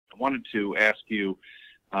wanted to ask you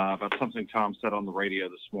about something Tom said on the radio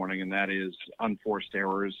this morning, and that is unforced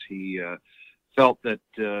errors. He felt that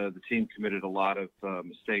the team committed a lot of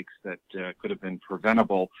mistakes that could have been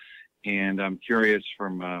preventable. And I'm curious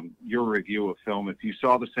from your review of film if you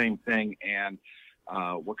saw the same thing and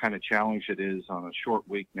what kind of challenge it is on a short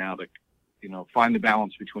week now to, find the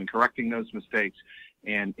balance between correcting those mistakes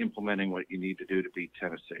and implementing what you need to do to beat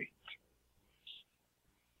Tennessee.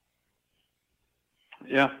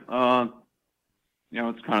 Yeah,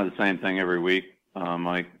 it's kind of the same thing every week,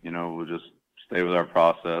 Mike. We'll just stay with our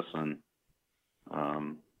process and,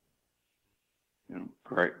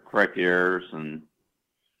 correct the errors and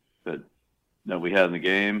that we had in the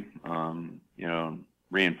game,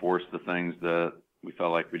 reinforce the things that we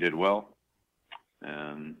felt like we did well,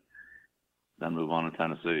 and then move on to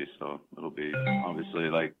Tennessee. So it'll be obviously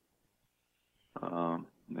like,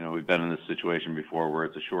 we've been in this situation before where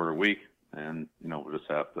it's a shorter week, and, we'll just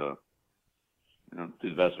have to, do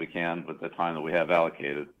the best we can with the time that we have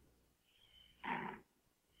allocated.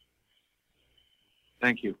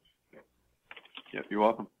 Thank you. Yep, you're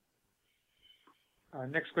welcome.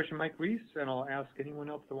 Next question, Mike Reese, and I'll ask anyone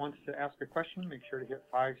else that wants to ask a question, make sure to hit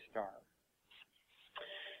 5-star.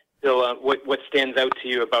 Bill, what stands out to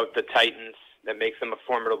you about the Titans that makes them a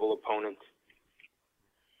formidable opponent?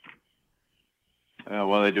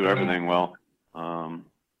 Well, they do everything well.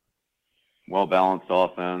 Well-balanced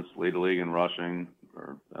offense, lead the league in rushing,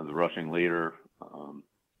 or as a rushing leader.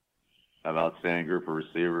 Have outstanding group of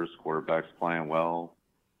receivers, quarterbacks playing well.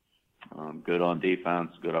 Good on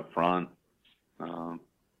defense, good up front.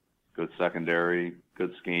 Good secondary,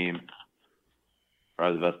 good scheme.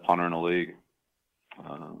 Probably the best punter in the league.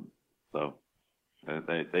 So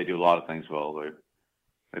they do a lot of things well.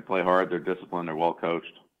 They play hard. They're disciplined. They're well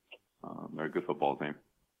coached. They're a good football team.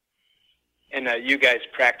 And you guys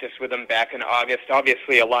practiced with them back in August.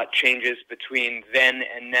 Obviously, a lot changes between then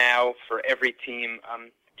and now for every team.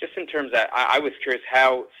 Just in terms of, I was curious,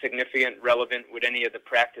 how significant, relevant would any of the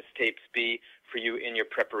practice tapes be for you in your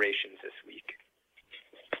preparations this week?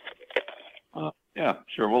 Yeah,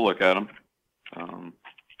 sure. We'll look at them.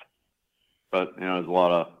 But there's a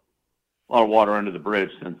lot of water under the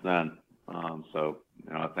bridge since then. So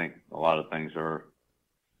I think a lot of things are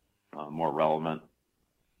more relevant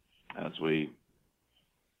as we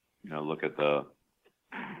look at the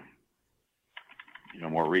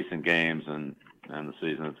more recent games and the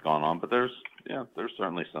season that's gone on. But there's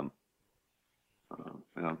certainly some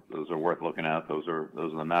those are worth looking at. Those are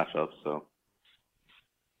the matchups. So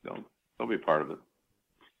they'll be part of it.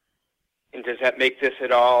 And does that make this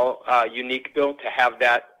at all unique, Bill, to have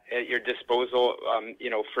that at your disposal,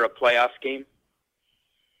 for a playoff game?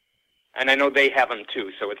 And I know they have them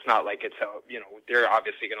too, so it's not like it's they're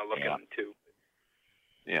obviously going to look at them too.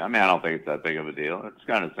 Yeah, I don't think it's that big of a deal. It's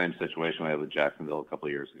kind of the same situation we had with Jacksonville a couple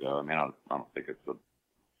of years ago. I don't think it's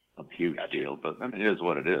a huge deal, but it is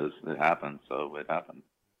what it is. It happened, so it happened.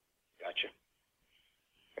 Gotcha.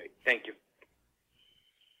 Great, thank you.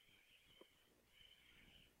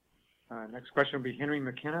 Next question will be Henry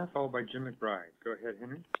McKenna, followed by Jim McBride. Go ahead,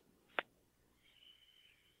 Henry.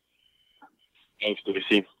 Thanks,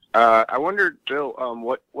 Lucy. I wondered, Bill,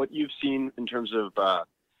 what you've seen in terms of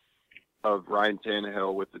Ryan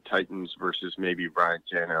Tannehill with the Titans versus maybe Ryan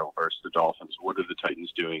Tannehill versus the Dolphins. What are the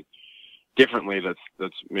Titans doing differently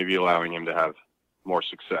that's maybe allowing him to have more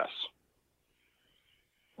success?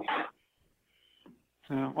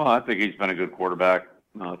 Well, I think he's been a good quarterback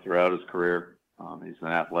throughout his career. He's an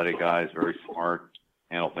athletic guy. He's very smart,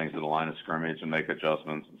 handle things at the line of scrimmage and make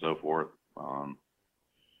adjustments and so forth.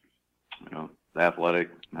 Athletic,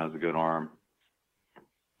 has a good arm,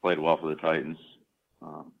 played well for the Titans.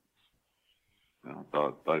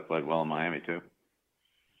 Thought he played well in Miami too.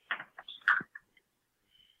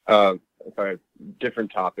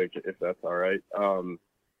 Different topic, if that's all right.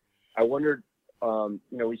 I wondered,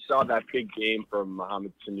 we saw that big game from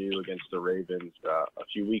Mohamed Sanu against the Ravens a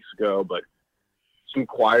few weeks ago, but some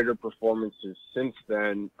quieter performances since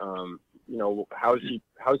then. How's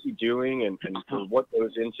he doing, and what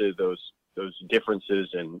goes into those differences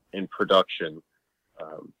in production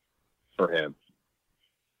for him?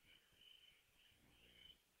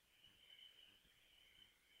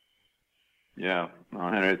 Yeah,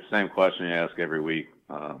 Henry, it's the same question you ask every week.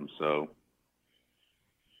 And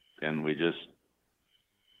we just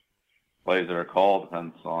plays that are called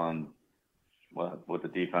depends on what the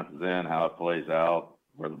defense is in, how it plays out,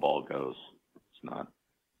 where the ball goes. It's not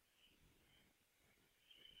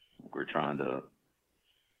we're trying to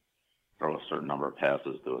throw a certain number of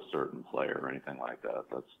passes to a certain player or anything like that.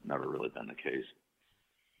 That's never really been the case.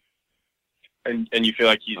 And you feel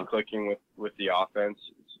like he's clicking with the offense?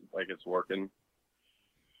 like it's working?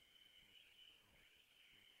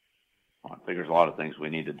 I think there's a lot of things we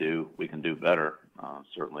need to do. We can do better.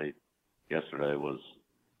 Certainly, yesterday was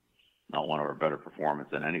not one of our better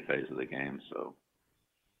performances in any phase of the game, so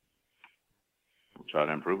we'll try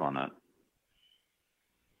to improve on that.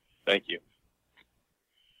 Thank you.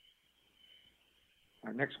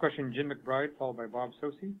 Our next question, Jim McBride, followed by Bob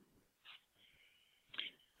Sosi.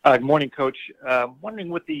 Good morning, Coach. Wondering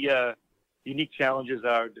what the unique challenges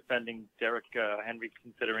are defending Derrick Henry,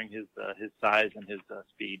 considering his size and his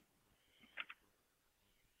speed.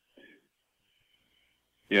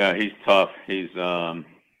 Yeah, he's tough. He's,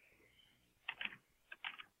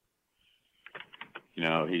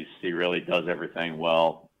 he really does everything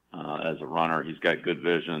well as a runner. He's got good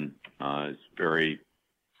vision. He's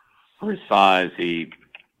for his size, he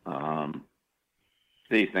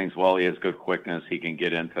sees things well. He has good quickness. He can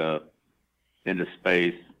get into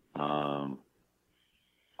space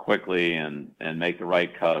quickly and make the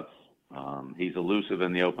right cuts. He's elusive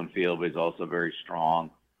in the open field, but he's also very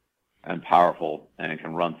strong and powerful and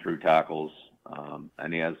can run through tackles.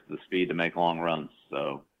 And he has the speed to make long runs.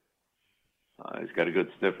 So he's got a good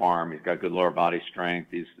stiff arm. He's got good lower body strength.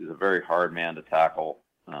 He's a very hard man to tackle,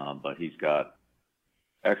 but he's got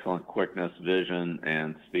excellent quickness, vision,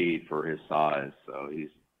 and speed for his size. So he's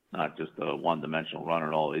not just a one-dimensional runner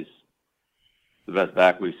at all. He's the best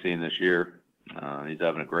back we've seen this year. He's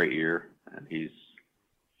having a great year, and he's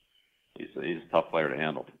a tough player to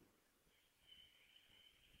handle.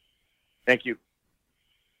 Thank you.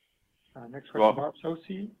 Next question, Bob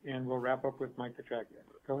Sosi, and we'll wrap up with Mike Petraglia.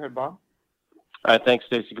 Go ahead, Bob. Thanks,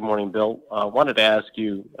 Stacy. Good morning, Bill. Wanted to ask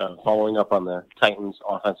you, following up on the Titans'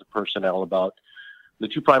 offensive personnel, about the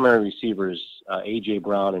two primary receivers, A.J.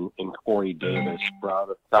 Brown and Corey Davis. Brown,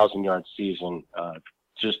 1,000-yard season.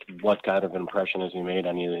 Just what kind of impression has he made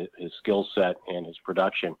on his skill set and his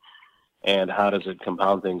production? And how does it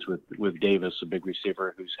compound things with Davis, a big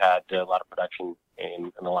receiver who's had a lot of production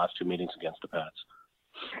in the last two meetings against the Pats?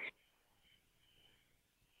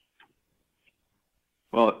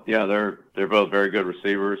 Well, yeah, they're both very good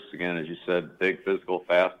receivers. Again, as you said, big, physical,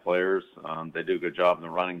 fast players. They do a good job in the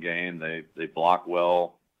running game. They block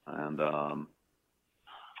well, and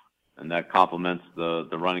that complements the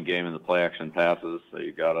running game and the play action passes. So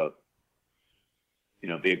you got to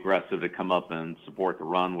be aggressive to come up and support the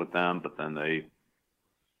run with them, but then they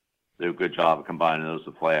do a good job of combining those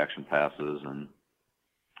with play action passes, and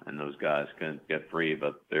those guys can get free,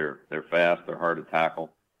 but they're fast, they're hard to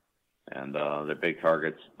tackle, and they're big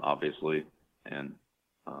targets, obviously, and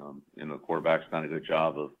the quarterback's done a good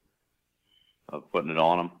job of putting it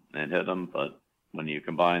on them and hitting them, but when you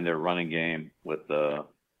combine their running game with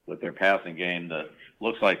their passing game that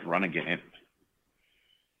looks like the running game,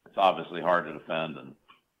 it's obviously hard to defend, and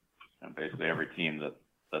basically every team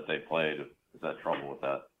that they played has had trouble with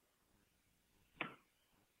that.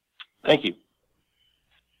 Thank you.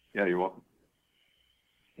 Yeah, you're welcome.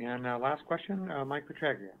 And last question, Mike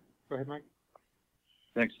Petraglia. Go ahead, Mike.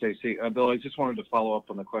 Thanks, Stacy. Bill, I just wanted to follow up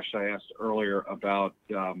on the question I asked earlier about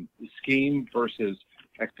scheme versus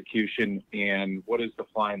execution, and what is the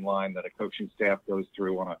fine line that a coaching staff goes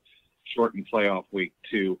through on a shortened playoff week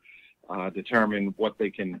to determine what they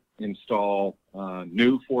can install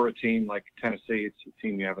new for a team like Tennessee. It's a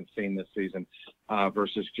team you haven't seen this season,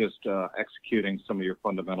 versus just executing some of your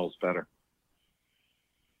fundamentals better.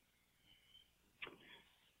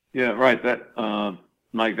 Yeah, right. That,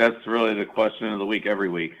 Mike, that's really the question of the week every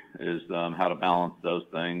week, is how to balance those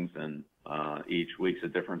things. And each week's a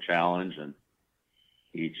different challenge, and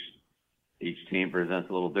each team presents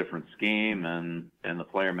a little different scheme, and the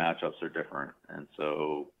player matchups are different. And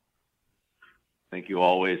so I think you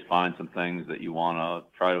always find some things that you want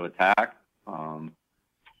to try to attack. And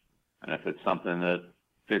if it's something that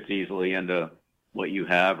fits easily into what you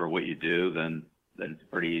have or what you do, then it's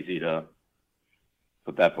pretty easy to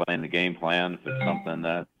put that play in the game plan. If it's something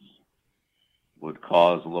that would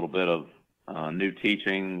cause a little bit of new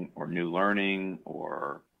teaching or new learning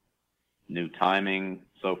or new timing,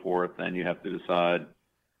 so forth, then you have to decide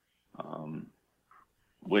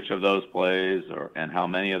which of those plays and how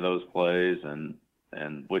many of those plays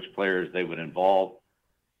and which players they would involve,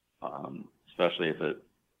 especially if it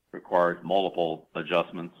requires multiple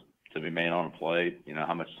adjustments to be made on a play,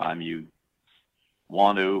 how much time you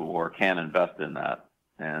want to or can invest in that.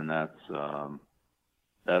 And that's the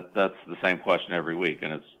same question every week,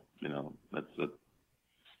 and it's that's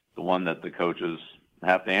the one that the coaches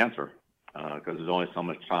have to answer, because there's only so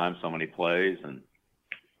much time, so many plays, and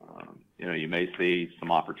you may see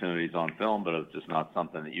some opportunities on film, but it's just not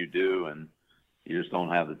something that you do, and you just don't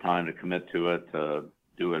have the time to commit to it, to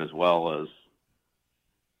do it as well as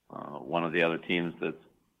one of the other teams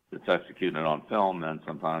that's executing it on film, then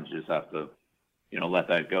sometimes you just have to, let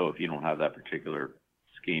that go if you don't have that particular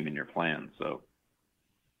scheme in your plan. So,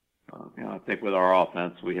 I think with our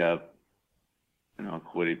offense, we have,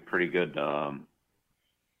 pretty good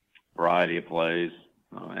variety of plays,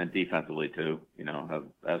 and defensively too,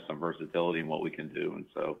 have some versatility in what we can do. And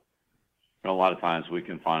so, a lot of times we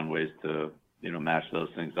can find ways to, match those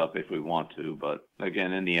things up if we want to. But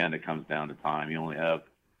again, in the end, it comes down to time. You only have,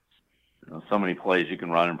 so many plays you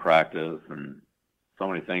can run in practice and so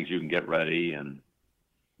many things you can get ready, and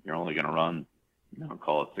you're only going to run,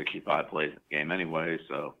 call it 65 plays a game anyway.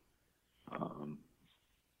 So,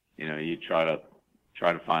 you try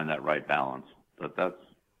to find that right balance. But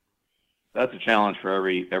that's a challenge for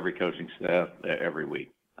every coaching staff every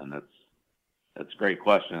week. And that's a great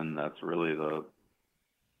question. That's really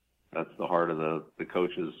that's the heart of the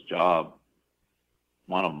coach's job.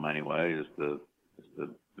 One of them anyway is to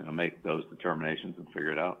make those determinations and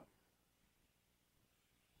figure it out.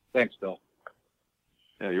 Thanks, Bill.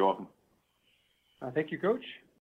 Yeah, you're welcome. Thank you, Coach.